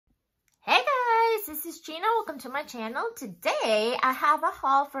guys, this is Gina. Welcome to my channel. Today I have a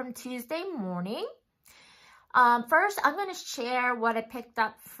haul from Tuesday morning. First I'm going to share what I picked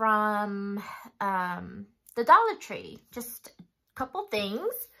up from the Dollar Tree. Just a couple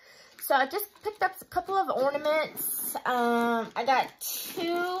things. So I just picked up a couple of ornaments. I got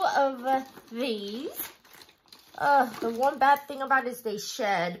two of these. The one bad thing about it is they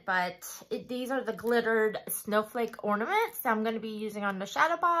shed, but these are the glittered snowflake ornaments that I'm going to be using on the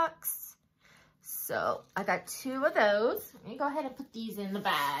shadow box. So I got two of those. Let me go ahead and put these in the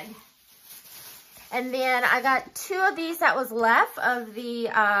bag. And then I got two of these that was left of the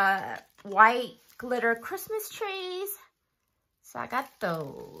white glitter Christmas trees. So I got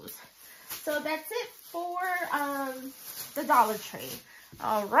those. So that's it for the Dollar Tree.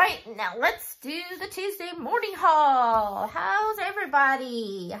 All right, now let's do the Tuesday morning haul. How's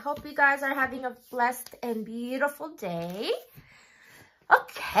everybody? I hope you guys are having a blessed and beautiful day.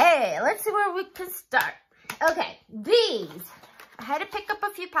 Okay, let's see where we can start. Okay, these. I had to pick up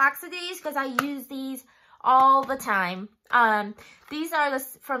a few packs of these because I use these all the time. These are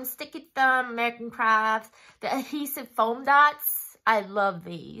from Sticky Thumb, American Crafts, the adhesive foam dots. I love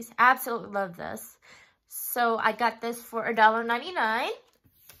these. Absolutely love this. So I got this for $1.99.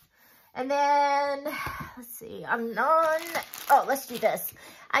 And then, let's see, let's do this.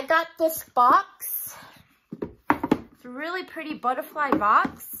 I got this box. It's a really pretty butterfly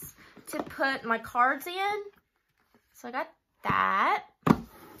box to put my cards in. So I got that.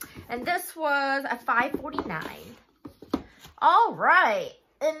 And this was a $5.49. All right.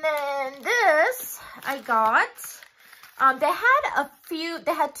 And then this I got.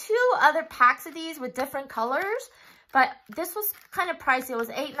 They had two other packs of these with different colors, but this was kind of pricey. It was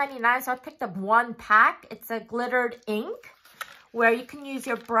 $8.99, so I picked up one pack. It's a glittered ink where you can use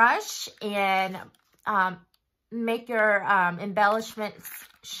your brush and make your embellishments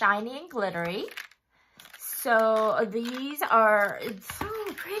shiny and glittery. So these are so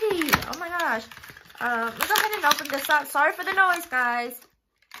pretty. Oh my gosh. Let's go ahead and open this up. Sorry for the noise, guys.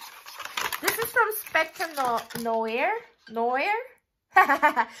 This is from Spectrum Noir.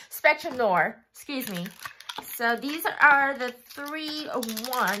 Spectrum Noir, excuse me. So these are the 3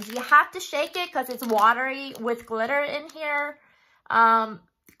 ones. You have to shake it because it's watery with glitter in here.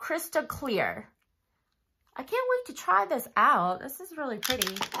 Crystal clear. I can't wait to try this out. This is really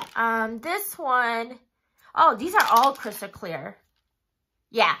pretty. This one, oh, these are all crystal clear.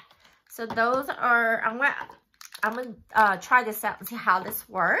 Yeah. So those are, I'm gonna try this out and see how this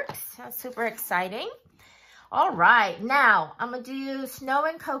works. That's super exciting. All right, now I'm gonna do Snow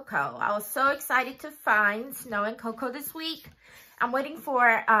and Cocoa. I was so excited to find Snow and Cocoa this week. I'm waiting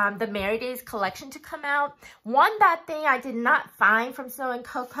for the Merry Days collection to come out. One bad thing I did not find from Snow and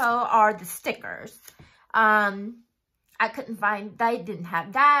Cocoa are the stickers. I couldn't find, they didn't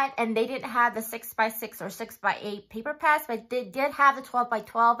have that, and they didn't have the 6x6 or 6x8 paper pads, but they did have the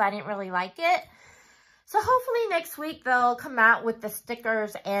 12x12. I didn't really like it. So hopefully next week they'll come out with the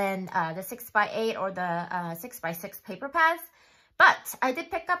stickers and the 6x8 or the 6x6 paper pads. But I did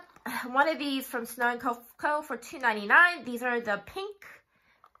pick up one of these from Snow and Cocoa for $2.99. These are the pink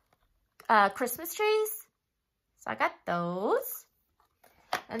Christmas trees. So I got those.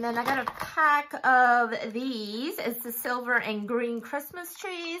 And then I got a pack of these. It's the silver and green Christmas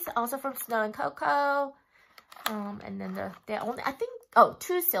trees, also from Snow and Cocoa. And then they're only, I think, oh,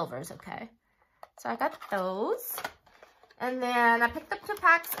 2 silvers, okay. So I got those. And then I picked up 2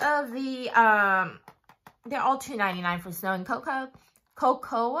 packs of the, they're all $2.99 for Snow and Cocoa.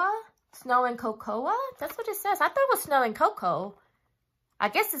 Cocoa? Snow and Cocoa? That's what it says. I thought it was Snow and Cocoa. I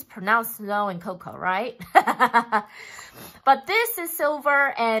guess it's pronounced Snow and Cocoa, right? But this is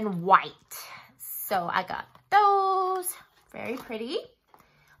silver and white. So I got those. Very pretty.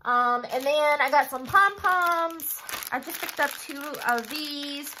 And then I got some pom-poms. I just picked up 2 of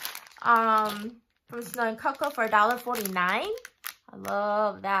these from Snow and Cocoa for $1.49. I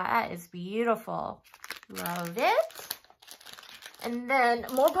love that. That is beautiful. Love it. And then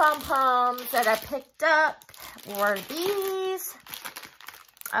more pom-poms that I picked up were these.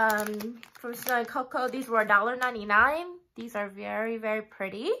 From Snow and Cocoa, these were $1.99. These are very, very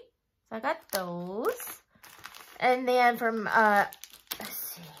pretty. So I got those. And then from, let's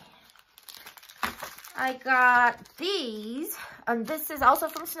see. I got these. This is also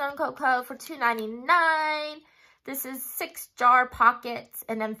from Snow and Cocoa for $2.99. This is 6 jar pockets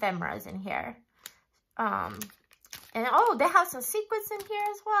and ephemeras in here. And oh, they have some sequins in here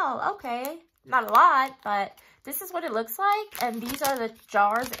as well. Okay, not a lot, but this is what it looks like. And these are the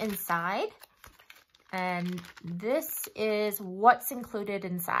jars inside. And this is what's included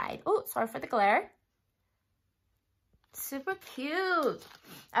inside. Oh, sorry for the glare. Super cute.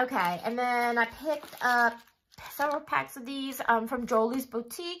 Okay, and then I picked up several packs of these from Jolie's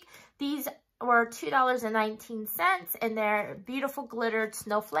Boutique. These were $2.19, and they're beautiful glittered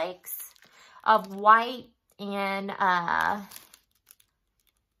snowflakes of white and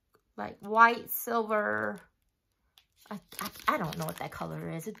like white, silver. I don't know what that color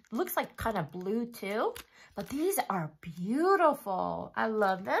is. It looks like kind of blue too, but these are beautiful. I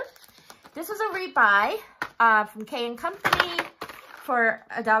love them. This was a rebuy from K & Company for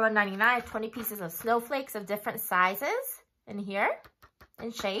 $1.99, 20 pieces of snowflakes of different sizes in here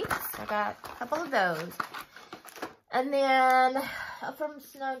and shapes. I got a couple of those. And then from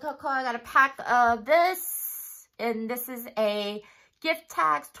Snow & Coco, I got a pack of this. And this is a gift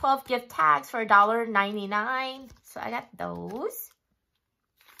tags, 12 gift tags for $1.99. So I got those.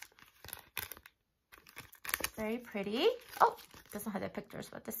 Very pretty. Oh, doesn't have the pictures,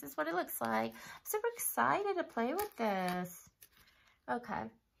 but this is what it looks like. I'm super excited to play with this. Okay.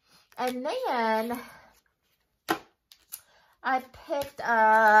 And then I picked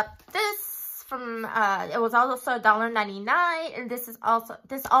up this from, it was also $1.99. And this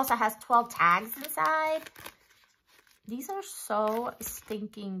also has 12 tags inside. These are so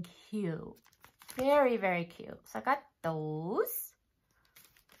stinking cute. Very, very cute. So I got those.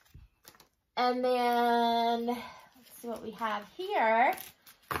 And then, let's see what we have here.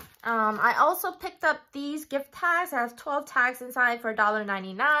 I also picked up these gift tags. It has 12 tags inside for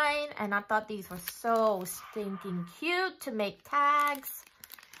 $1.99. And I thought these were so stinking cute to make tags.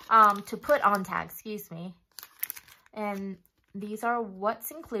 To put on tags, excuse me. And these are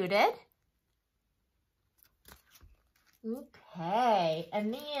what's included. Okay,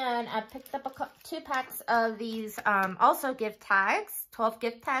 and then I picked up 2 packs of these also gift tags, 12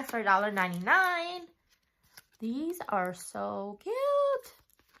 gift tags for $1.99. These are so cute.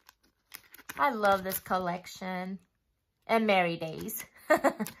 I love this collection. And Merry Days. So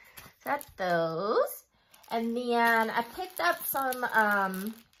that's those. And then I picked up some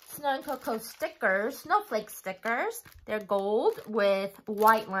Snow & Coco stickers, snowflake stickers. They're gold with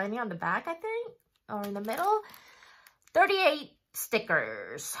white lining on the back, I think, or in the middle. 38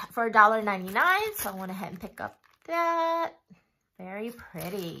 stickers for $1.99, so I went ahead and pick up that. Very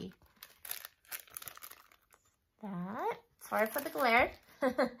pretty. That. Sorry for the glare.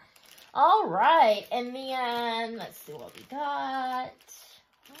 All right, and then let's see what we got.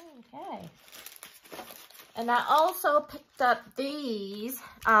 Okay. And I also picked up these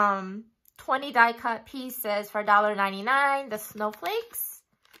 20 die cut pieces for $1.99, the snowflakes.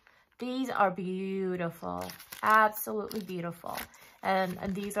 These are beautiful. Absolutely beautiful. And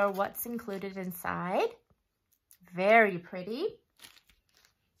these are what's included inside. Very pretty.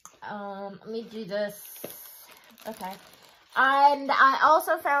 Let me do this. Okay. And I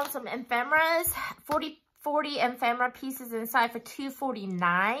also found some ephemeras. 40 ephemera pieces inside for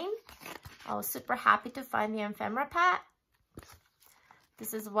 $2.49. I was super happy to find the ephemera pack.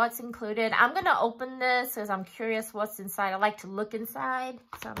 This is what's included. I'm going to open this because I'm curious what's inside. I like to look inside.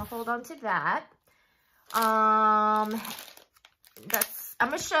 So I'm going to hold on to that. I'm going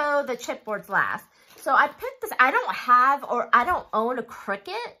to show the chipboards last. So I picked this. I don't own a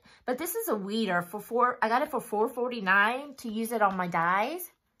Cricut, but this is a weeder I got it for $4.49 to use it on my dies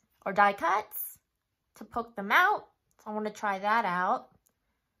or die cuts to poke them out. So I want to try that out.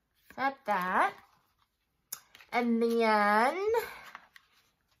 Got that. And then,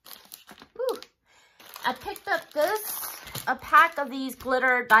 I picked up a pack of these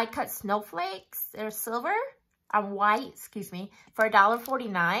glitter die cut snowflakes. They're silver, white, excuse me, for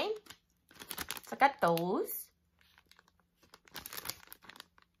 $1.49. So I got those.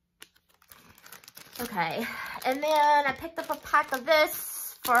 Okay, and then I picked up a pack of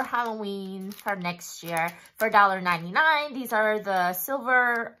this for Halloween for next year for $1.99. These are the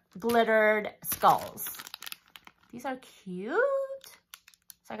silver glittered skulls. These are cute.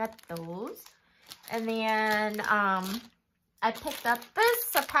 So I got those. And then I picked up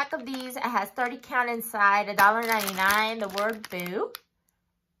a pack of these. It has 30 count inside, $1.99, the word boo.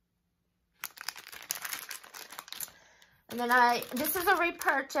 And then this is a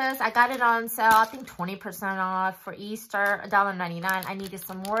repurchase. I got it on sale, I think 20% off for Easter, $1.99. I needed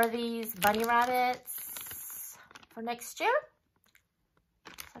some more of these bunny rabbits for next year.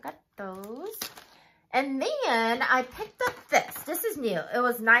 So I got those. And then I picked up this. This is new. It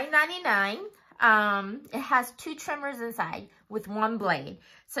was $9.99. It has 2 trimmers inside with 1 blade.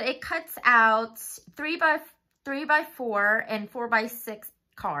 So it cuts out 3x4 and 4x6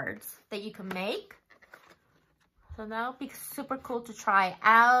 cards that you can make. So that'll be super cool to try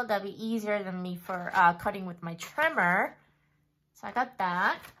out. That'll be easier than me for cutting with my trimmer. So I got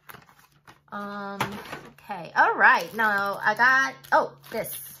that. Okay. All right. Now I got, oh,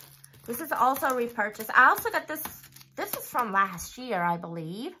 this is also a repurchase. I also got this. This is from last year, I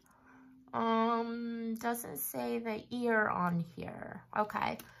believe. Doesn't say the year on here.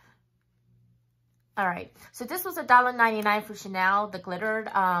 Okay. All right. So this was $1.99 for Chanel, the glittered,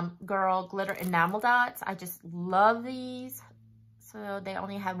 girl glitter enamel dots. I just love these. So they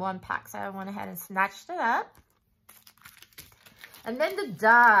only had one pack, so I went ahead and snatched it up. And then the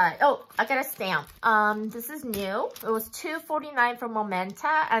die. Oh, I got a stamp. This is new. It was $2.49 from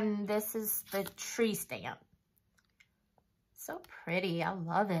Momenta, and this is the tree stamp. So pretty. I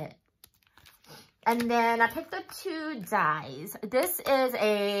love it. And then I picked up 2 dies. This is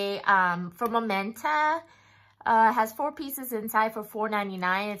a from Momenta. Has 4 pieces inside for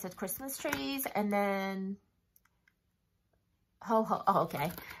 $4.99. It says Christmas trees, and then ho ho. Oh,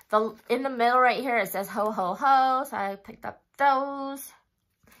 okay. In the middle right here it says ho ho ho. So I picked up those.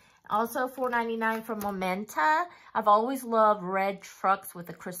 Also $4.99 from Momenta. I've always loved red trucks with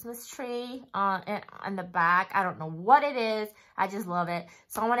a Christmas tree in the back. I don't know what it is. I just love it.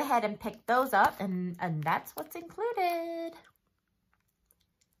 So I went ahead and picked those up, and that's what's included.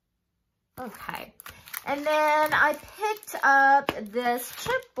 Okay. And then I picked up this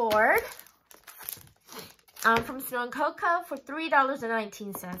chipboard from Snow and Cocoa for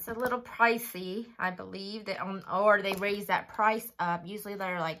 $3.19. A little pricey, I believe, or they raised that price up. Usually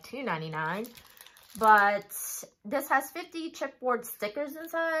they're like $2.99. But this has 50 chipboard stickers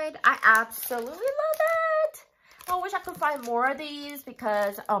inside. I absolutely love it. I wish I could find more of these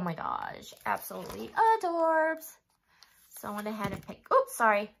because, oh my gosh, absolutely adorbs. So I went ahead and picked, oops,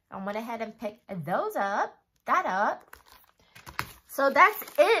 sorry. I went ahead and picked that up. So that's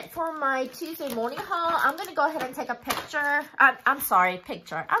it for my Tuesday morning haul. I'm going to go ahead and take a picture. I'm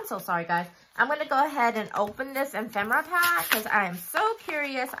so sorry, guys. I'm going to go ahead and open this ephemera pack because I am so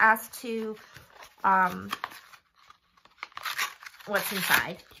curious as to what's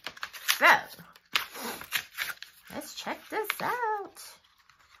inside. So, let's check this out.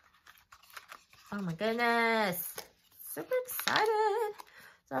 Oh my goodness. Super excited.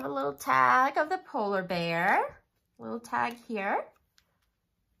 So I have a little tag of the polar bear. Little tag here.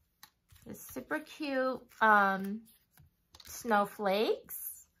 This super cute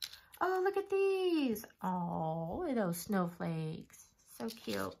snowflakes. Oh, look at these. Oh, look at those snowflakes. So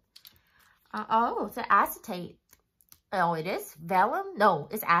cute. Oh, it's an acetate. Oh, it is vellum? No,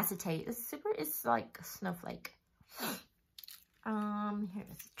 it's acetate. It's like a snowflake. Here's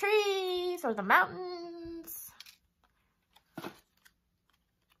the trees or the mountains.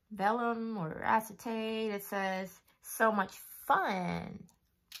 Vellum or acetate. It says so much fun.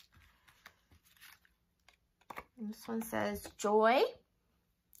 And this one says joy.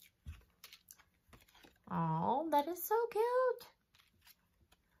 Oh, that is so cute.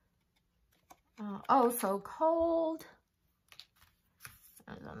 Oh, so cold.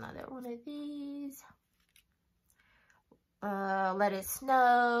 There's another one of these. Let it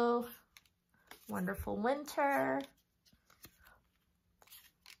snow. Wonderful winter.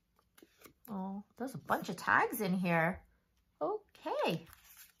 Oh, there's a bunch of tags in here. Okay.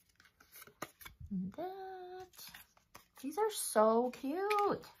 And these are so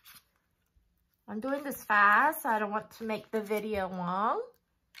cute. I'm doing this fast. I don't want to make the video long.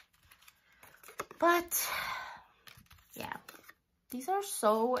 But, yeah. These are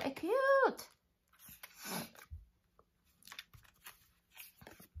so cute.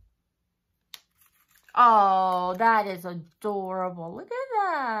 Oh, that is adorable. Look at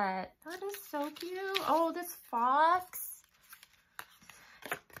that. That is so cute. Oh, this fox.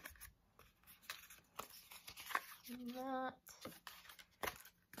 That.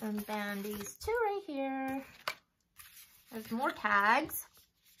 And then these 2 right here. There's more tags.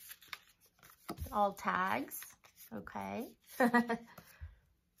 All tags. Okay. And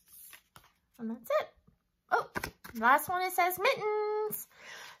that's it. Oh, last one, it says mittens.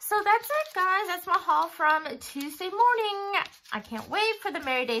 So that's it, guys. That's my haul from Tuesday morning. I can't wait for the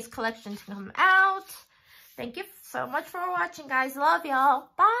Merry Days collection to come out. Thank you so much for watching, guys. Love y'all.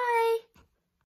 Bye.